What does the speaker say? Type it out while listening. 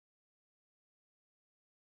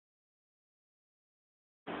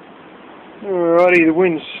Alrighty, the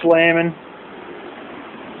wind's slamming,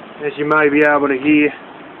 as you may be able to hear.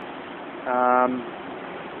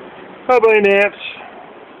 I've been out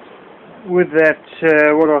with that,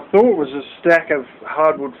 what I thought was a stack of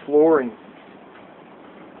hardwood flooring.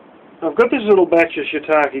 I've got this little batch of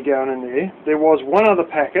shitake going in there. There was one other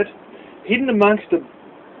packet, hidden amongst a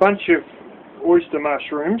bunch of oyster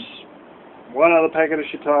mushrooms. One other packet of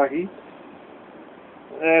shitake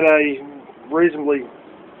at a reasonably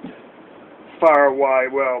far away,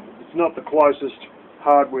 well, it's not the closest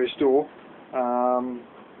hardware store.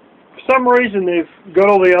 For some reason they've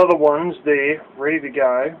got all the other ones there, ready to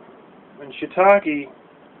go, and shitake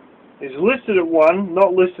is listed at one,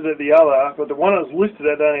 not listed at the other, but the one I was listed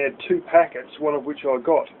at only had 2 packets, one of which I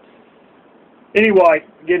got. Anyway,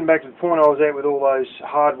 getting back to the point I was at with all those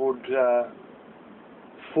hardwood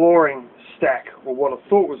flooring stack, or what I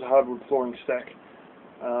thought was a hardwood flooring stack.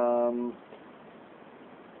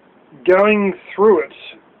 Going through it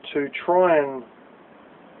to try and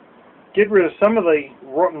get rid of some of the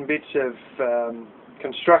rotten bits of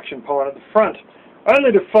construction pine at the front,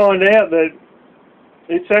 only to find out that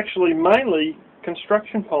it's actually mainly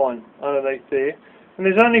construction pine underneath there, and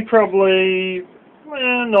there's only probably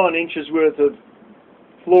 9 inches worth of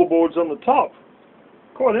floorboards on the top.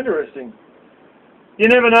 Quite interesting. You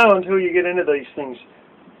never know until you get into these things.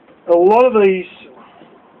 A lot of these,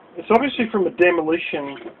 it's obviously from a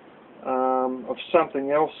demolition of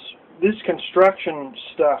something else. This construction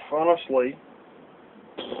stuff, honestly,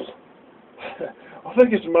 I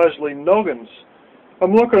think it's mostly noggins.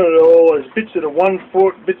 I'm looking at it all as bits that are 1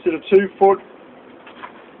 foot, bits that are 2 foot.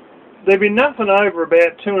 There'd be nothing over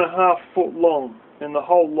about 2.5 foot long in the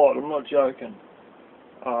whole lot. I'm not joking.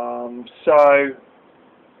 So,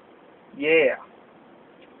 yeah.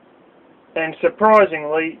 And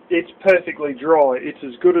surprisingly, it's perfectly dry. It's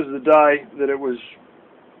as good as the day that it was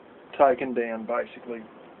taken down, basically.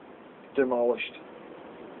 Demolished.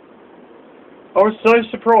 I was so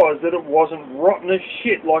surprised that it wasn't rotten as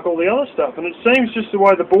shit like all the other stuff, and it seems just the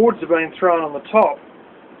way the boards have been thrown on the top,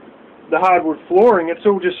 the hardwood flooring, it's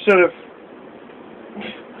all just sort of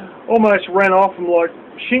almost ran off them like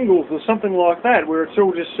shingles or something like that, where it's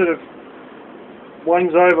all just sort of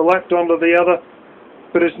one's overlapped onto the other,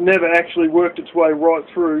 but it's never actually worked its way right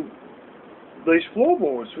through these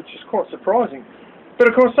floorboards, which is quite surprising. But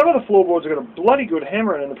of course some of the floorboards have got a bloody good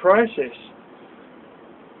hammering in the process.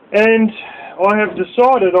 And I have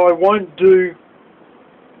decided I won't do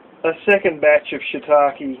a second batch of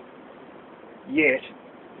shitake yet.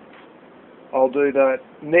 I'll do that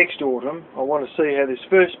next autumn. I want to see how this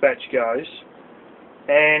first batch goes.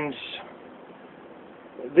 And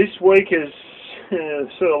this week is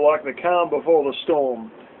sort of like the calm before the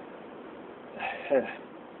storm.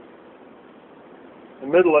 The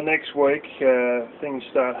middle of next week, things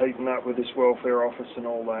start heating up with this welfare office and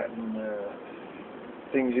all that, and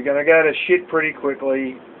things are going to go to shit pretty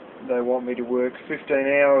quickly. They want me to work 15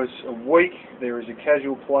 hours a week. There is a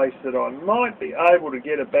casual place that I might be able to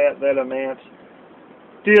get about that amount,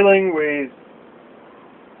 dealing with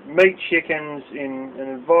meat chickens in an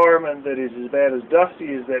environment that is about as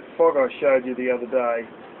dusty as that fog I showed you the other day.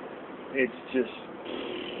 It's just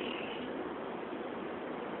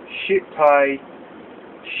shit pay,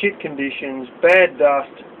 shit conditions, bad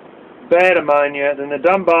dust, bad ammonia. Then the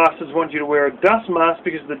dumb bastards want you to wear a dust mask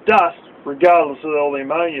because of the dust, regardless of all the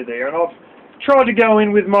ammonia there. And I've tried to go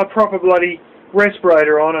in with my proper bloody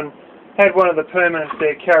respirator on and had one of the permanents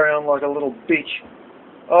there carry on like a little bitch.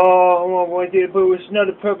 Oh my dear boo, it's not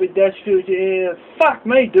a proper dust filter. Yeah, fuck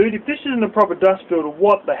me, dude. If this isn't a proper dust filter,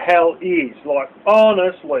 what the hell is? Like,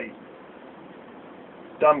 honestly.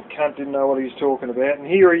 Dumb cunt didn't know what he was talking about. And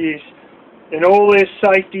here he is, in all their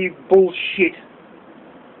safety bullshit,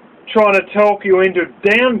 trying to talk you into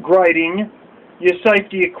downgrading your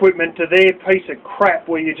safety equipment to their piece of crap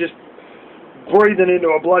where you're just breathing into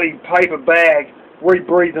a bloody paper bag,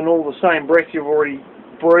 rebreathing all the same breath you've already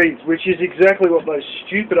breathed, which is exactly what those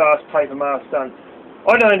stupid ass paper masks done.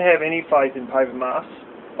 I don't have any faith in paper masks.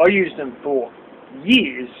 I used them for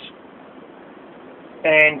years,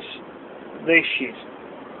 and they're shit.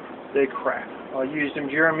 They're crap. I used them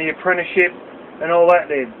during my apprenticeship and all that.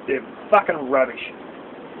 They're fucking rubbish.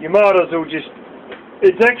 You might as well just...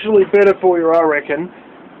 It's actually better for you, I reckon,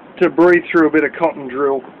 to breathe through a bit of cotton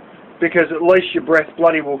drill, because at least your breath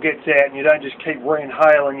bloody well gets out and you don't just keep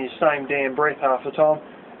re-inhaling your same damn breath half the time.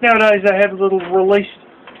 Nowadays they have a little released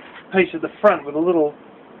piece at the front with a little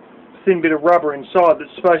thin bit of rubber inside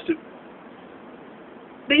that's supposed to...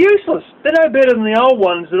 They're useless. They're no better than the old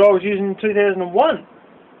ones that I was using in 2001.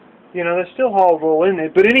 You know, they still hold all in there.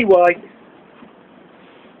 But anyway,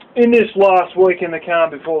 in this last week in the calm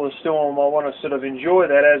before the storm, I want to sort of enjoy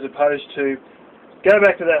that as opposed to go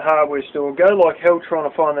back to that hardware store, go like hell trying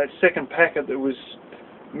to find that second packet that was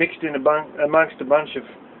mixed in amongst a bunch of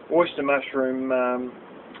oyster mushroom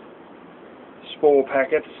spore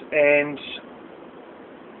packets, and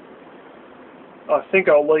I think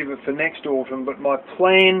I'll leave it for next autumn. But my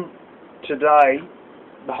plan today,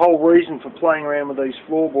 the whole reason for playing around with these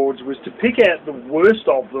floorboards, was to pick out the worst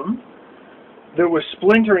of them that were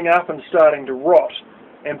splintering up and starting to rot,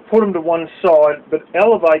 and put them to one side, but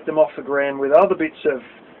elevate them off the ground with other bits of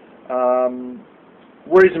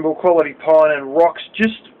reasonable quality pine and rocks,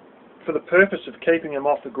 just for the purpose of keeping them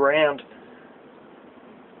off the ground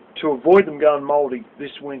to avoid them going mouldy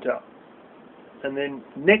this winter. And then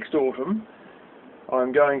next autumn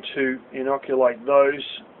I'm going to inoculate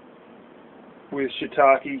those with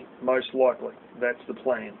shiitake, most likely. That's the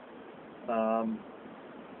plan.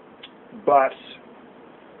 But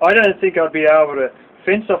I don't think I'd be able to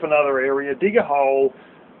fence off another area, dig a hole,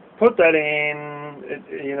 put that in,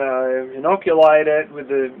 you know, inoculate it with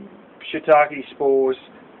the shiitake spores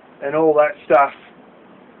and all that stuff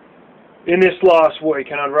in this last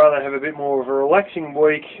week. And I'd rather have a bit more of a relaxing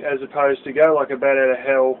week as opposed to go like a bat out of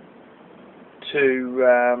hell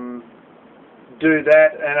to do that.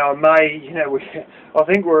 And I may, you know, I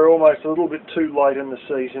think we're almost a little bit too late in the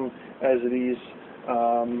season as it is,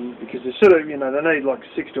 because they're sort of, you know, they need like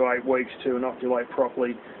 6 to 8 weeks to inoculate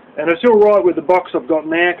properly. And it's all right with the box I've got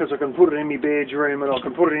now, because I can put it in my bedroom and I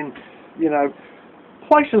can put it in, you know,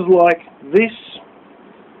 places like this,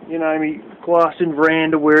 you know, my glassed-in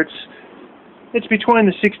veranda where it's between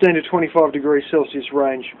the 16 to 25 degrees Celsius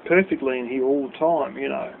range perfectly in here all the time, you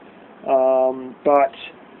know. But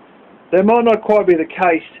that might not quite be the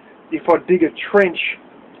case if I dig a trench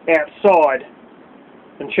outside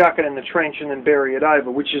and chuck it in the trench and then bury it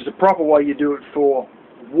over, which is the proper way you do it for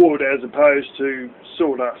wood as opposed to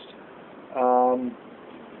sawdust.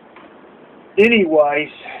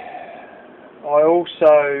 Anyways, I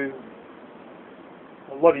also,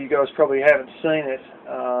 a lot of you guys probably haven't seen it.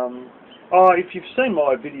 If you've seen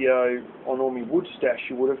my video on all my wood stash,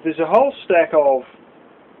 you would have. There's a whole stack of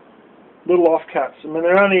little offcuts. I mean,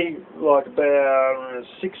 they're only like about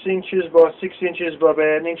 6 inches by 6 inches by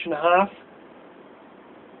about 1.5 inches.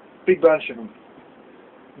 Big bunch of them.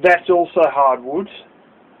 That's also hardwood,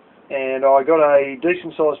 and I got a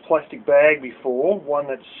decent sized plastic bag before, one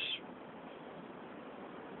that's,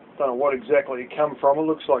 don't know what exactly it come from. It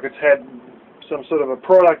looks like it's had some sort of a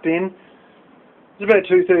product in. It's about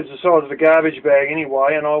 2/3 the size of a garbage bag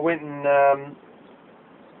anyway, and I went and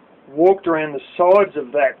walked around the sides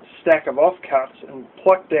of that stack of offcuts and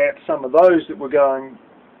plucked out some of those that were going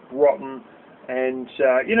rotten and,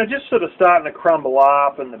 you know, just sort of starting to crumble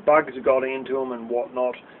up, and the bugs had got into them and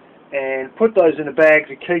whatnot, and put those in a bag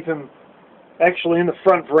to keep them actually in the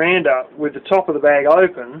front veranda with the top of the bag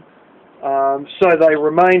open, so they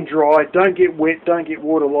remain dry, don't get wet, don't get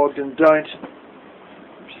waterlogged, and don't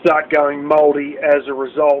start going mouldy as a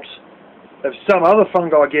result of some other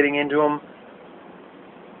fungi getting into them,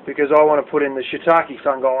 because I want to put in the shiitake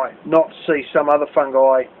fungi, not see some other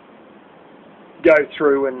fungi go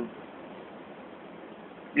through and,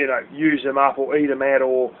 you know, use them up or eat them out,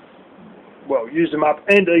 or, well, use them up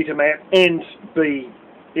and eat them out and be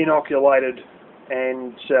inoculated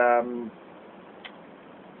and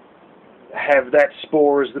have that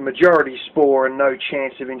spore as the majority spore and no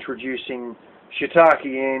chance of introducing shiitake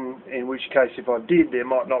in which case, if I did, there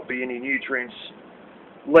might not be any nutrients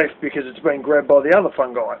left because it's been grabbed by the other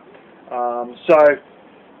fungi. So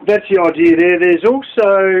that's the idea there. There's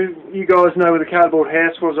also, you guys know where the cardboard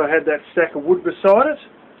house was, I had that stack of wood beside it.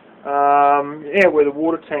 Yeah, where the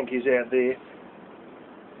water tank is out there.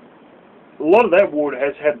 A lot of that wood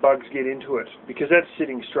has had bugs get into it because that's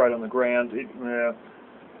sitting straight on the ground.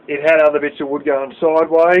 It had other bits of wood going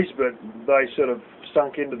sideways, but they sort of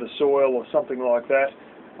sunk into the soil or something like that.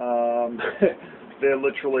 They're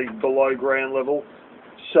literally below ground level.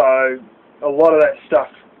 So a lot of that stuff,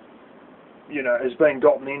 you know, has been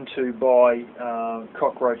gotten into by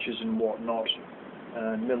cockroaches and whatnot,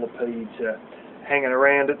 and millipedes hanging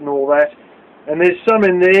around it and all that. And there's some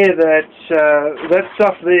in there that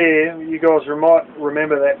stuff there, you guys might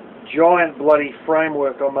remember that giant bloody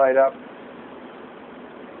framework I made up,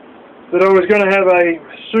 that I was going to have a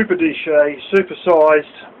super dish, a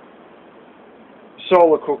super-sized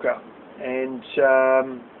solar cooker. And,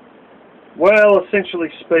 well, essentially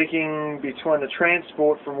speaking, between the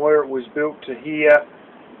transport from where it was built to here,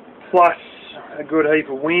 plus a good heap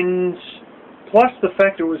of winds, plus the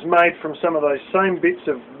fact it was made from some of those same bits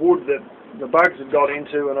of wood that the bugs had got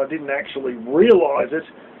into and I didn't actually realise it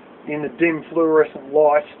in the dim fluorescent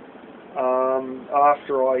light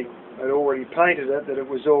after I had already painted it that it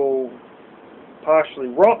was all partially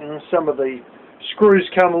rotten. Some of the screws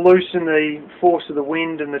come loose in the force of the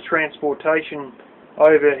wind and the transportation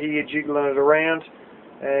over here jiggling it around,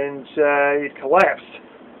 and it collapsed.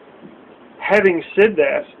 Having said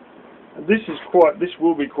that, this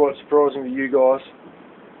will be quite surprising to you guys.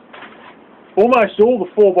 Almost all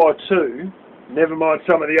the 4x2, never mind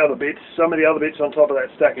some of the other bits on top of that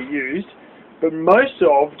stack are used, but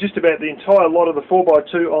just about the entire lot of the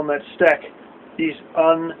 4x2 on that stack is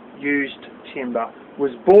unused timber.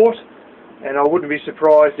 Was bought, and I wouldn't be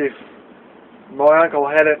surprised if my uncle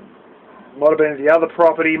had it, might have been at the other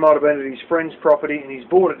property, might have been at his friend's property, and he's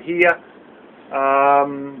bought it here,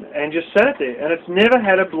 and just sat it there, and it's never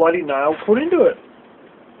had a bloody nail put into it.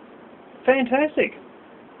 Fantastic.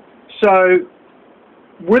 So,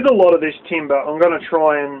 with a lot of this timber, I'm going to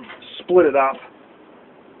try and split it up.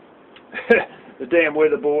 The damn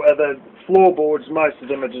the floorboards, most of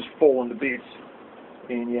them are just falling to bits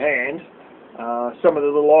in your hand. Some of the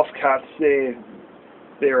little offcuts,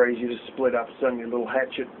 they're easy to split up. It's only a little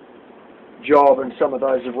hatchet job, and some of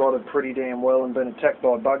those have rotted pretty damn well and been attacked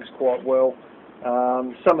by bugs quite well.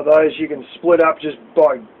 Some of those you can split up just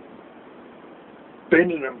by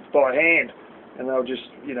bending them by hand, and they'll just,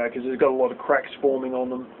 because they've got a lot of cracks forming on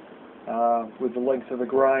them with the length of the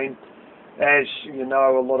grain. As you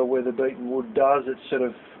know, a lot of weather-beaten wood does, it's sort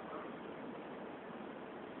of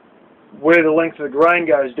where the length of the grain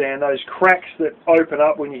goes down, those cracks that open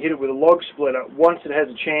up when you hit it with a log splitter, once it has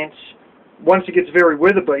a chance, once it gets very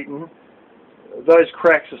weather-beaten, those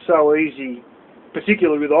cracks are so easy,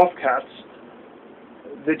 particularly with offcuts,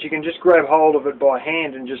 that you can just grab hold of it by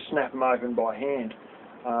hand and just snap them open by hand.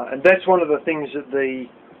 And that's one of the things that the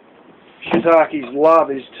shiitakes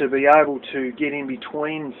love, is to be able to get in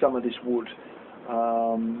between some of this wood.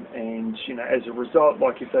 And as a result,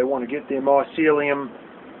 like if they want to get their mycelium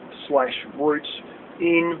 / roots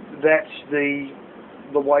in, that's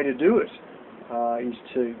the way to do it, is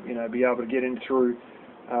to be able to get in through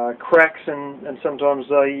cracks, and sometimes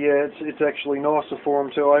it's actually nicer for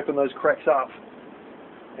them to open those cracks up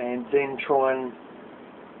and then try and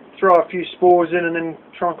throw a few spores in and then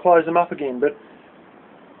try and close them up again. But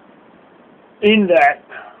in that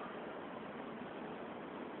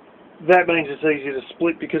means it's easy to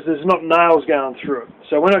split because there's not nails going through it.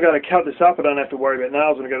 So when I go to cut this up, I don't have to worry about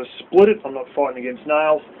nails. When I go to split it, I'm not fighting against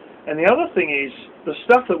nails. And the other thing is, the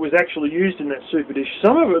stuff that was actually used in that super dish,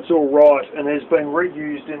 some of it's all right and has been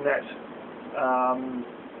reused in that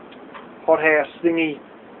hothouse thingy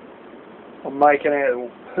I'm making out, or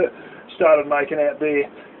started making out there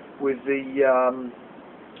with the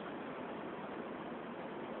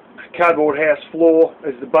cardboard house floor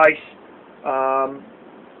as the base.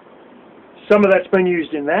 Some of that's been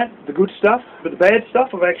used in that, the good stuff, but the bad stuff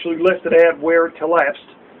I've actually left it out where it collapsed.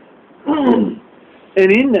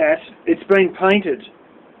 And in that, it's been painted,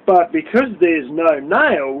 but because there's no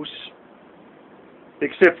nails,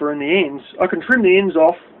 except for in the ends, I can trim the ends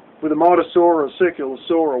off with a miter saw or a circular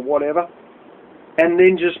saw or whatever, and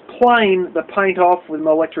then just plane the paint off with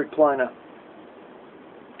my electric planer.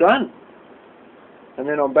 Done. And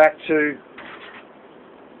then I'm back to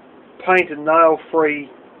paint and nail-free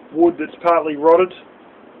wood that's partly rotted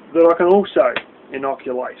that I can also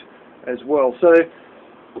inoculate as well. So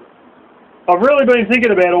I've really been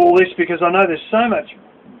thinking about all this because I know there's so much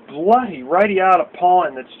bloody radiata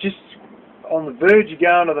pine that's just on the verge of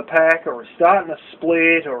going to the pack, or is starting to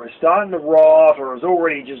split, or is starting to rot, or is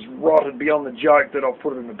already just rotted beyond the joke that I'll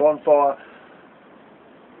put it in the bonfire.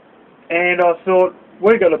 And I thought,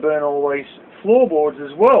 we've got to burn all these floorboards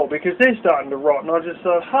as well because they're starting to rot. And I just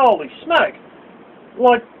thought, holy smoke,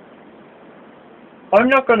 like, I'm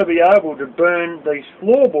not going to be able to burn these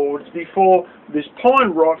floorboards before this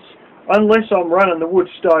pine rots unless I'm running the wood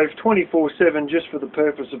stove 24/7 just for the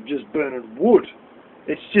purpose of just burning wood.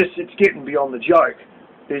 It's getting beyond the joke.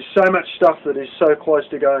 There's so much stuff that is so close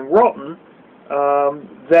to going rotten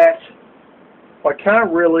that I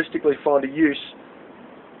can't realistically find a use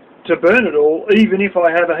to burn it all, even if I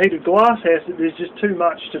have a heated glass house. There's just too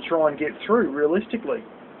much to try and get through realistically.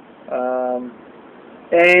 And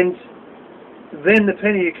then the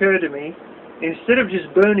penny occurred to me, instead of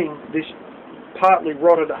just burning this partly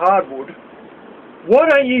rotted hardwood, why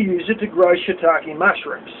don't you use it to grow shiitake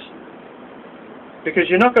mushrooms? Because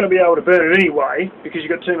you're not going to be able to burn it anyway, because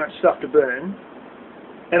you've got too much stuff to burn,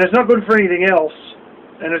 and it's not good for anything else,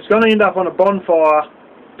 and it's going to end up on a bonfire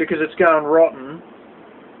because it's going rotten.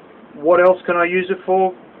 What else can I use it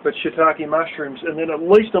for but shiitake mushrooms? And then at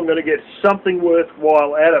least I'm going to get something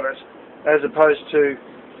worthwhile out of it, as opposed to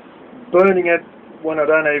burning it, when I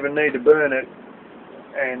don't even need to burn it,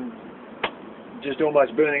 and just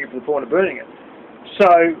almost burning it for the point of burning it. So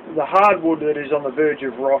the hardwood that is on the verge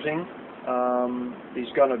of rotting is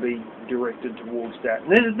going to be directed towards that.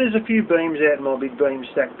 And there's a few beams out in my big beam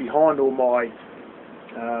stack behind all my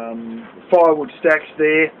firewood stacks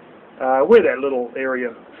there, where that little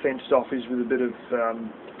area fenced off is with a bit of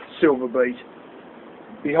silver beet.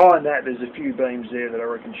 Behind that there's a few beams there that I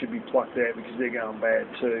reckon should be plucked out because they're going bad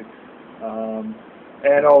too.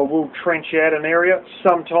 And I will trench out an area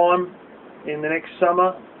sometime in the next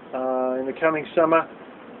summer, in the coming summer,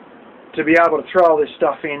 to be able to throw all this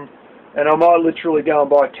stuff in, and I might literally go and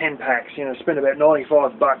buy 10 packs, you know, spend about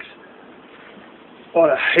 $95 on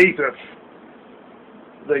a heap of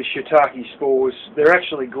these shitake spores. They're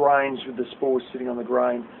actually grains with the spores sitting on the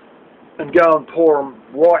grain, and go and pour them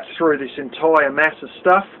right through this entire mass of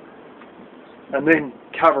stuff, and then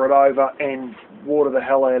cover it over and water the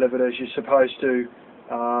hell out of it as you're supposed to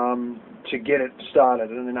get it started,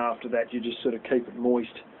 and then after that you just sort of keep it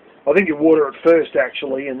moist. I think you water it first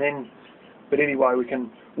actually, and then, but anyway, we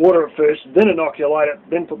can water it first, then inoculate it,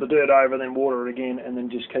 then put the dirt over, then water it again, and then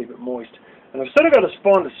just keep it moist. And I've sort of got to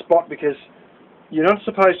find a spot, because you're not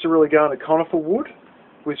supposed to really go into conifer wood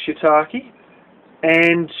with shiitake,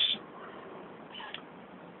 and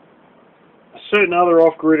a certain other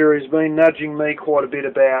off-gridder has been nudging me quite a bit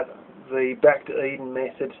about the Back to Eden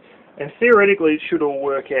method, and theoretically it should all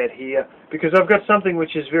work out here, because I've got something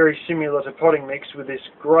which is very similar to potting mix with this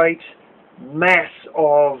great mass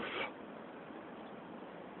of,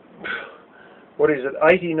 what is it,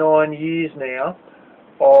 89 years now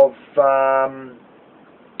of,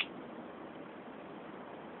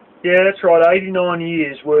 yeah, that's right, 89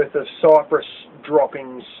 years worth of cypress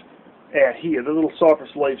droppings out here, the little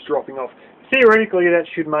cypress leaves dropping off. Theoretically that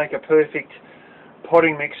should make a perfect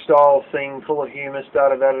potting mix style thing, full of humus,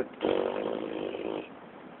 da-da-da-da.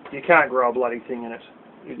 You can't grow a bloody thing in it.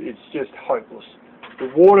 It's just hopeless.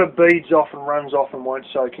 The water beads off and runs off and won't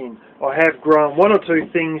soak in. I have grown one or two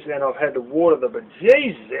things and I've had to water the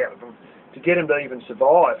bejesus out of them to get them to even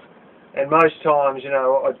survive. And most times, you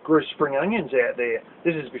know, I grew spring onions out there.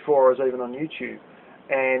 This is before I was even on YouTube.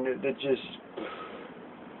 And it just...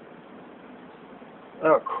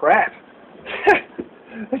 oh, crap.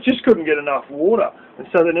 I just couldn't get enough water, and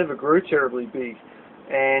so they never grew terribly big.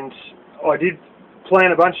 And I did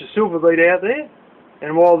plant a bunch of silver beet out there,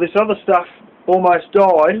 and while this other stuff almost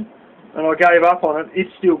died and I gave up on it,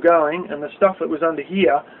 it's still going, and the stuff that was under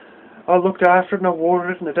here, I looked after it and I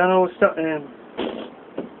watered it and I done all this stuff, and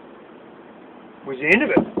it was the end of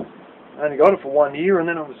it. I only got it for 1 year and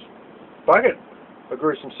then I was buggered. I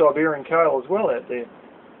grew some Siberian kale as well out there.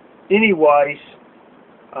 Anyways,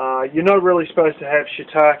 you're not really supposed to have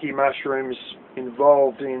shiitake mushrooms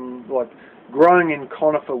involved in, like, growing in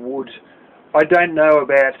conifer wood. I don't know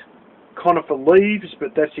about conifer leaves,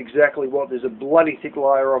 but that's exactly what there's a bloody thick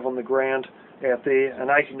layer of on the ground out there, an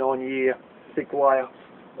 89-year thick layer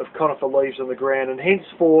of conifer leaves on the ground, and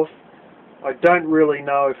henceforth I don't really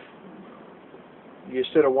know if you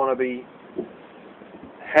sort of want to be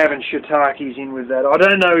having shiitakes in with that. I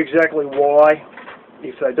don't know exactly why,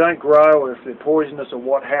 if they don't grow or if they're poisonous or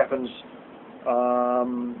what happens,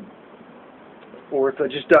 or if they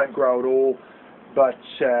just don't grow at all, but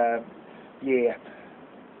yeah,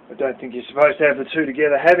 I don't think you're supposed to have the two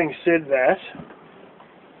together. Having said that,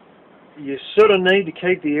 you sort of need to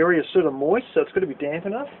keep the area sort of moist, so it's got to be damp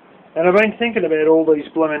enough. And I've been thinking about all these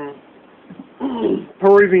blooming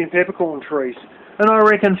Peruvian peppercorn trees, and I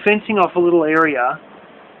reckon fencing off a little area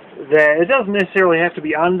that it doesn't necessarily have to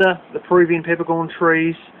be under the Peruvian peppercorn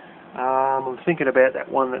trees. I'm thinking about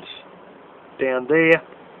that one that's down there.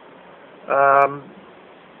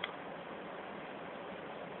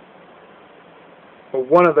 Or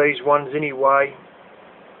one of these ones anyway.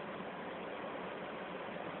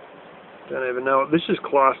 Don't even know what this is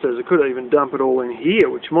classed as. I could even dump it all in here,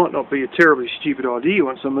 which might not be a terribly stupid idea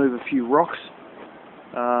once I move a few rocks.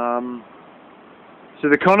 So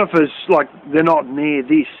the conifers, like, they're not near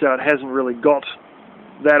this, so it hasn't really got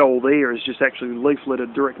that all there. It's just actually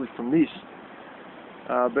leafleted directly from this.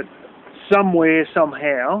 But somewhere,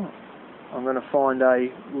 somehow, I'm going to find a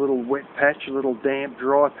little wet patch, a little damp,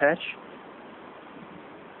 dry patch.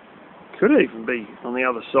 Could even be on the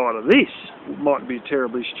other side of this. It might be a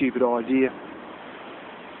terribly stupid idea.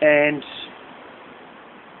 And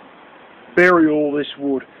bury all this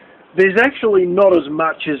wood. There's actually not as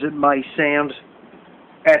much as it may sound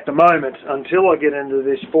at the moment until I get into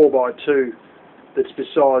this 4x2 that's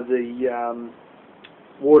beside the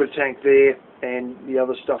water tank there and the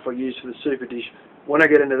other stuff I use for the super dish. When I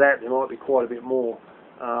get into that, there might be quite a bit more.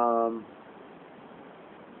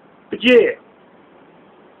 But yeah,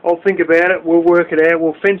 I'll think about it. We'll work it out.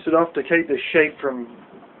 We'll fence it off to keep the sheep from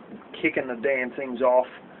kicking the damn things off.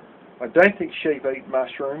 I don't think sheep eat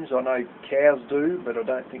mushrooms. I know cows do, but I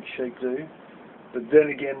don't think sheep do. But then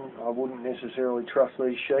again, I wouldn't necessarily trust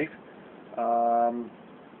these sheep.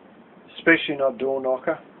 Especially not door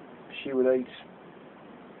knocker. She would eat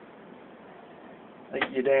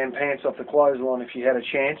your damn pants off the clothesline if she had a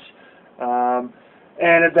chance.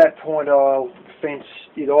 And at that point I'll fence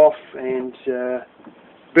it off and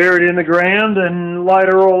bury it in the ground and load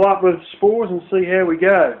her all up with spores and see how we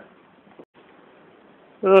go.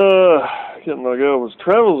 Getting like I was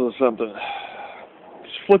travels or something.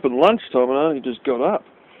 It's flipping lunchtime and I only just got up.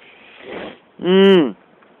 A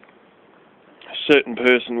certain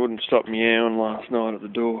person wouldn't stop meowing last night at the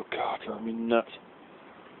door. God, drove me nuts.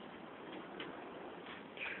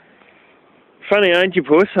 Funny, ain't you,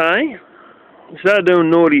 puss, hey? You start doing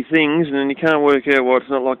naughty things and then you can't work out why. It's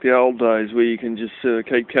not like the old days where you can just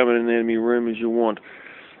keep coming in and out of your room as you want.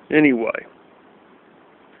 Anyway,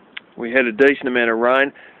 we had a decent amount of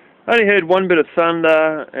rain. Only heard one bit of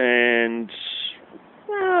thunder and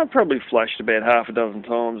probably flashed about half a dozen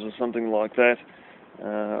times or something like that.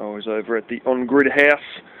 I was over at the on-grid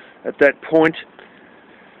house at that point.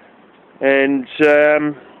 And,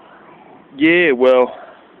 yeah, well,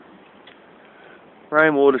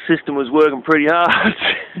 rainwater system was working pretty hard.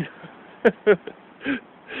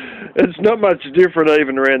 It's not much different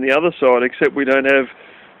even around the other side, except we don't have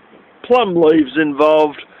plum leaves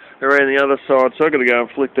involved around the other side, so I've got to go and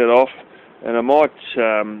flick that off, and I might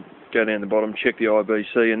go down the bottom, check the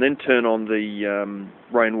IBC, and then turn on the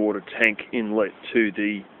rainwater tank inlet to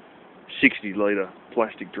the 60-litre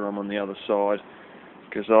plastic drum on the other side,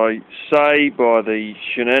 because I say by the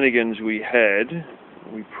shenanigans we had,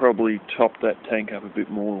 we probably topped that tank up a bit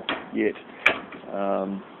more yet. I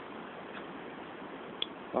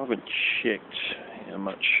haven't checked how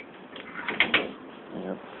much.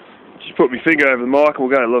 Yeah. Just put my finger over the mic and we'll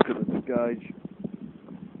go and look at the gauge.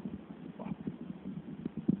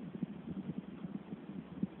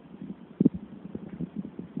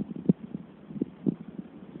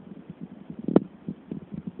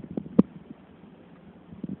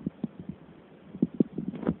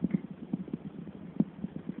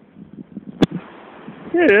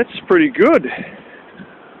 Yeah, that's pretty good.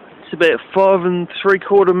 It's about 5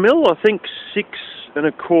 3/4 mil. I think 6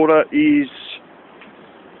 1/4 is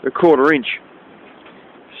 1/4 inch.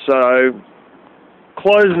 So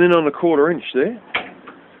closing in on a 1/4 inch there.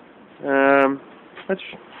 That's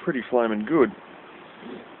pretty flaming good.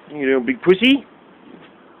 How you doing, big pussy?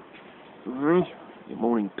 Good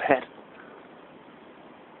morning, Pat.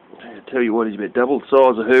 I tell you what, he's about double the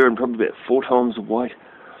size of her and probably about 4 times the weight.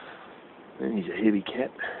 And he's a heavy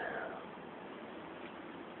cat.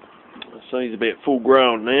 So he's about full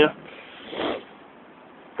grown now.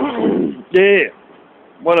 Yeah.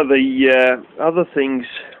 One of the other things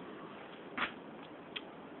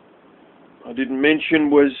I didn't mention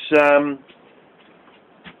was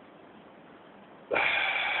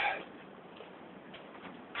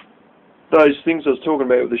those things I was talking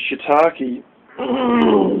about with the shitake,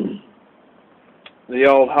 the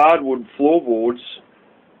old hardwood floorboards,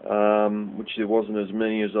 which there wasn't as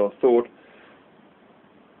many as I thought.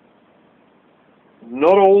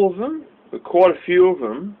 Not all of them, but quite a few of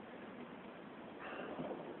them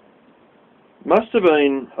must have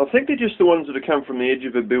been, I think they're just the ones that have come from the edge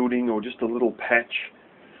of a building or just a little patch,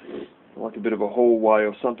 like a bit of a hallway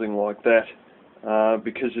or something like that,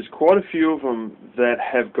 because there's quite a few of them that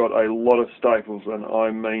have got a lot of staples, and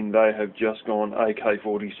I mean they have just gone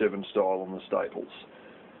AK-47 style on the staples.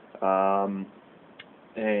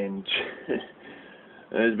 And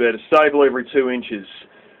there's about a staple every 2 inches,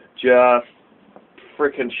 just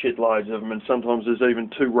frickin' shitloads of them, and sometimes there's even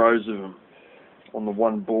 2 rows of them on the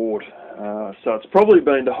one board. So it's probably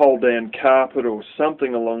been to hold down carpet or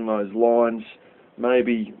something along those lines,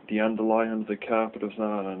 maybe the underlay under the carpet or something,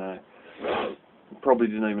 I don't know. Probably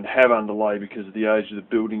didn't even have underlay because of the age of the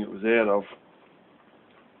building it was out of.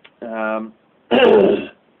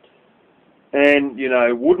 And, you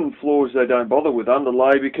know, wooden floors they don't bother with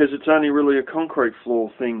underlay because it's only really a concrete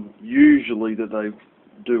floor thing usually that they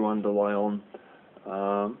do underlay on.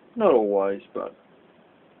 Not always, but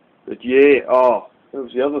yeah, oh, that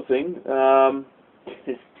was the other thing.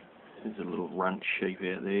 There's a little runt sheep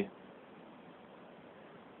out there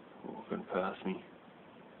walking past me.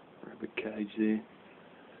 Rabbit cage there.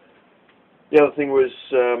 The other thing was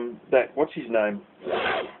that, what's his name?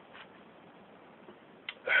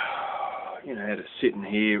 You know how to sit in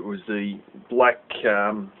here. It was the black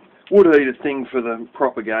wood heater thing for the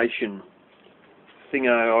propagation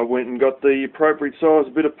thingo, I went and got the appropriate size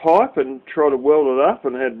bit of pipe and tried to weld it up,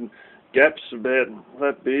 and had gaps about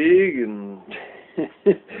that big, and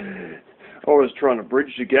I was trying to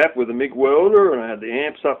bridge the gap with a MIG welder, and I had the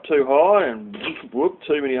amps up too high, and whoop,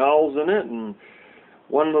 too many holes in it. And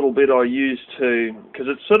one little bit I used to, because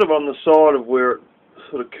it's sort of on the side of where it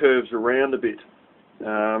sort of curves around a bit,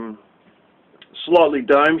 slightly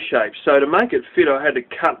dome shaped. So to make it fit, I had to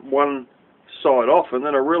cut one side off, and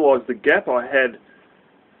then I realised the gap I had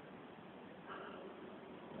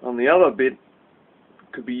on the other bit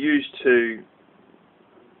could be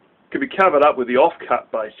covered up with the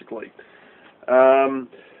offcut, basically. And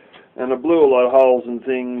I blew a lot of holes and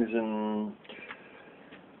things, and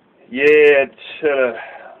yeah,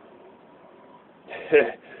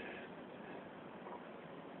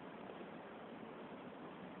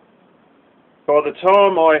 by the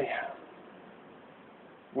time I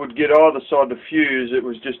would get either side to fuse, it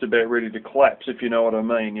was just about ready to collapse, if you know what I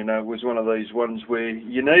mean. You know, it was one of these ones where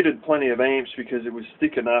you needed plenty of amps because it was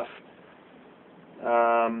thick enough,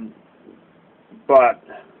 but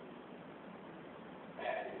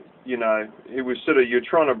you know, it was sort of, you're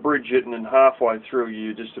trying to bridge it, and then halfway through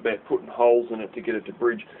you're just about putting holes in it to get it to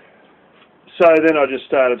bridge. So then I just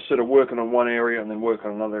started sort of working on one area and then work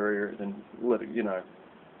on another area, then let it, you know,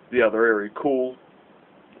 the other area cool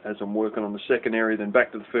as I'm working on the second area, then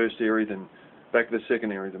back to the first area, then back to the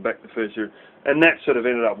second area, then back to the first area. And that sort of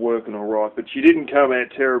ended up working all right, but she didn't come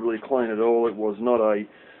out terribly clean at all. It was not a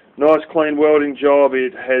nice clean welding job.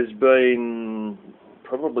 It has been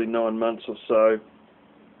probably 9 months or so.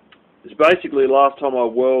 It's basically, last time I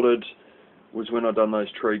welded was when I'd done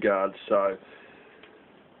those tree guards, so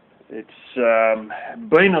it's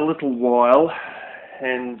been a little while,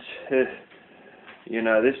 and you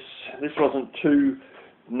know, this wasn't too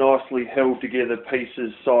nicely held together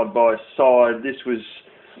pieces side by side. This was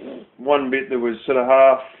one bit that was sort of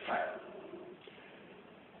half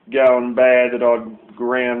going bad, that I'd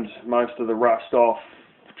ground most of the rust off,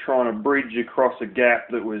 trying to bridge across a gap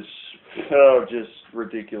that was just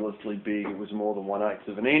ridiculously big. It was more than 1/8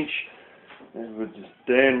 of an inch. It would just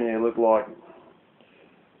damn near look like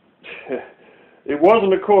it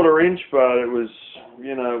wasn't a 1/4 inch, but it was,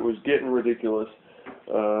 you know, it was getting ridiculous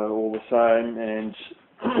all the same. And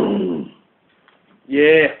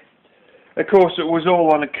yeah, of course it was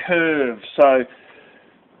all on a curve, so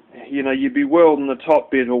you know, you'd be welding the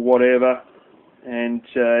top bit or whatever, and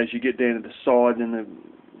as you get down to the side, then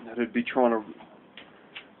it'd be trying to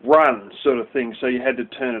run, sort of thing, so you had to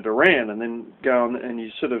turn it around and then go on, and you're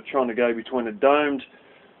sort of trying to go between a domed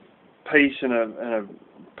piece and a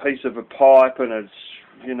piece of a pipe, and it's,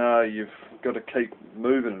 you know, you've got to keep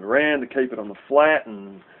moving it around to keep it on the flat,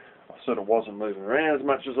 and I sort of wasn't moving around as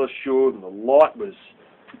much as I should, and the light was,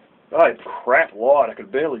 I had crap light, I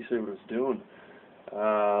could barely see what it was doing.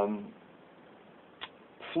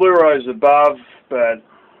 Fluoro's above, but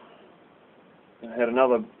I had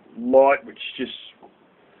another light which just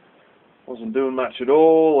wasn't doing much at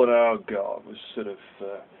all, and oh god, it was sort of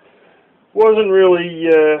wasn't really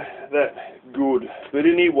that good. But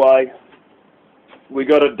anyway, we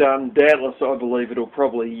got it done. Doubtless, I believe it'll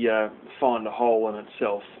probably find a hole in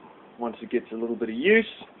itself once it gets a little bit of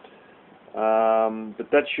use, but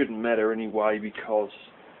that shouldn't matter anyway, because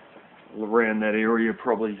around that area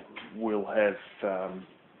probably will have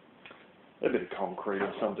a bit of concrete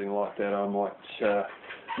or something like that. I might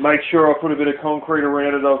make sure I put a bit of concrete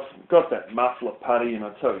around it. I've got that muffler putty, and I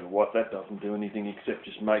tell you what, that doesn't do anything except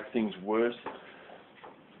just make things worse,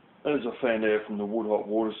 as I found out from the wood hot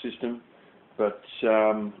water system. But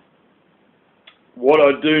what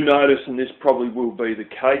I do notice, and this probably will be the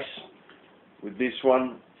case with this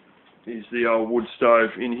one, is the old wood stove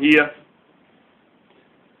in here.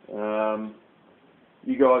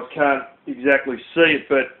 You guys can't exactly see it,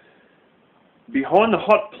 but behind the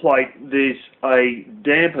hot plate there's a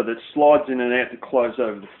damper that slides in and out to close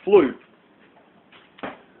over the flue.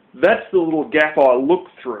 That's the little gap I look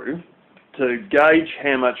through to gauge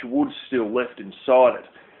how much wood's still left inside it.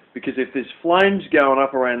 Because if there's flames going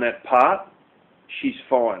up around that part, she's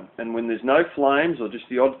fine. And when there's no flames, or just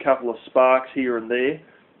the odd couple of sparks here and there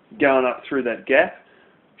going up through that gap,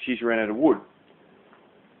 she's run out of wood.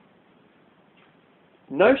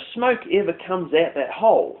 No smoke ever comes out that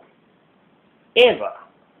hole. Ever.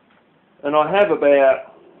 And I have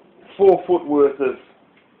about 4 foot worth of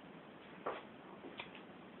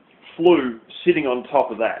flue sitting on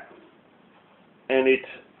top of that. And it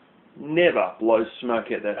never blows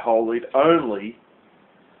smoke out that hole. It only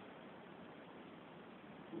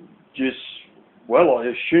just, well, I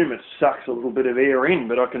assume it sucks a little bit of air in,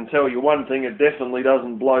 but I can tell you one thing, it definitely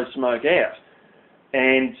doesn't blow smoke out.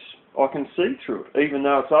 And I can see through it. Even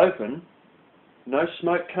though it's open, no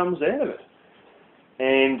smoke comes out of it.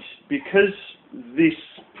 And because this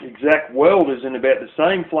exact weld is in about the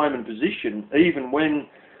same flaming position, even when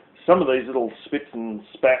some of these little spits and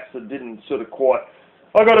spats that didn't sort of quite...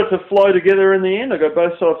 I got it to flow together in the end. I got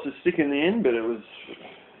both sides to stick in the end, but it was...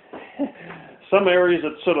 some areas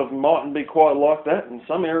it sort of mightn't be quite like that, and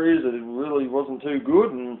some areas it really wasn't too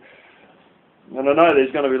good, and I know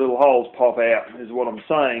there's going to be little holes pop out, is what I'm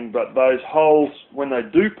saying, but those holes, when they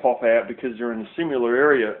do pop out, because they're in a similar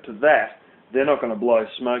area to that, they're not going to blow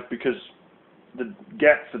smoke, because the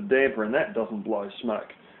gap for damper in that doesn't blow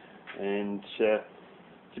smoke. And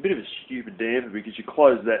it's a bit of a stupid damper, because you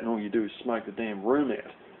close that and all you do is smoke the damn room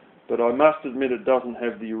out. But I must admit it doesn't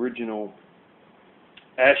have the original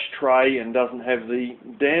ashtray and doesn't have the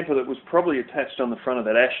damper that was probably attached on the front of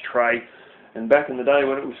that ashtray. And back in the day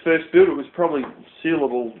when it was first built, it was probably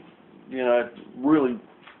sealable, you know, really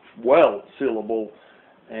well sealable.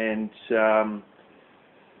 And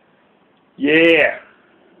yeah,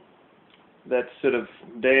 that sort of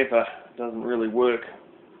damper doesn't really work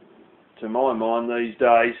to my mind these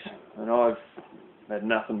days, and I've had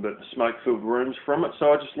nothing but smoke-filled rooms from it,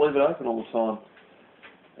 so I just leave it open all the time.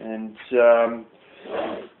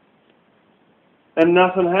 And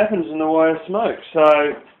nothing happens in the way of smoke.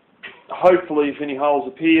 So hopefully if any holes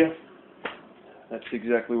appear, that's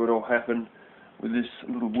exactly what will happen with this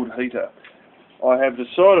little wood heater. I have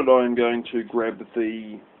decided I am going to grab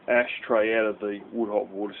the ashtray out of the wood hot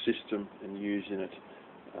water system and use in it.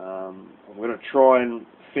 I'm going to try and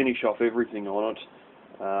finish off everything on it.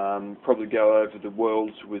 Probably go over the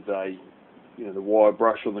welds with a, you know, the wire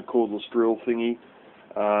brush on the cordless drill thingy.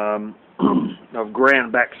 I've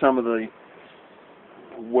ground back some of the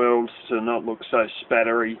welds to not look so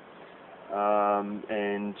spattery,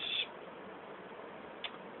 and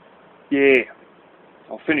yeah,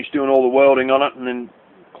 I'll finish doing all the welding on it and then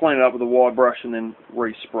clean it up with a wire brush and then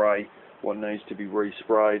respray what needs to be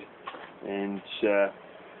resprayed. And I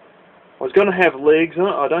was going to have legs on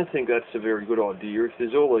it. I don't think that's a very good idea. If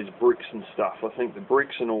there's all these bricks and stuff, I think the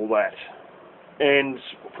bricks and all that, and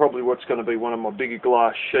probably what's going to be one of my bigger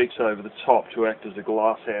glass sheets over the top to act as a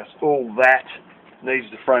glass house, all that needs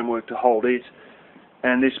the framework to hold it,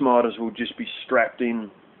 and this might as well just be strapped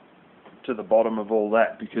in to the bottom of all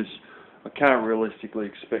that, because I can't realistically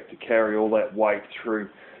expect to carry all that weight through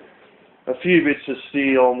a few bits of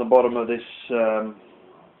steel on the bottom of this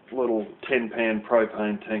little 10-pan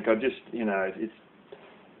propane tank. I just, you know,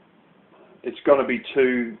 it's got to be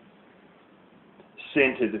too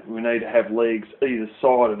centered. We need to have legs either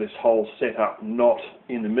side of this whole setup, not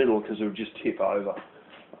in the middle, because it'll just tip over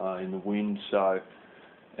in the wind. So,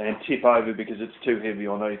 and tip over because it's too heavy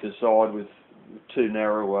on either side with too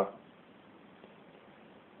narrow.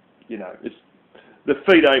 You know, it's the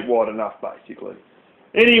feet ain't wide enough, basically.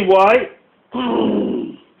 Anyway, I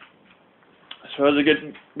suppose I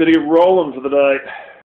better get rolling for the day.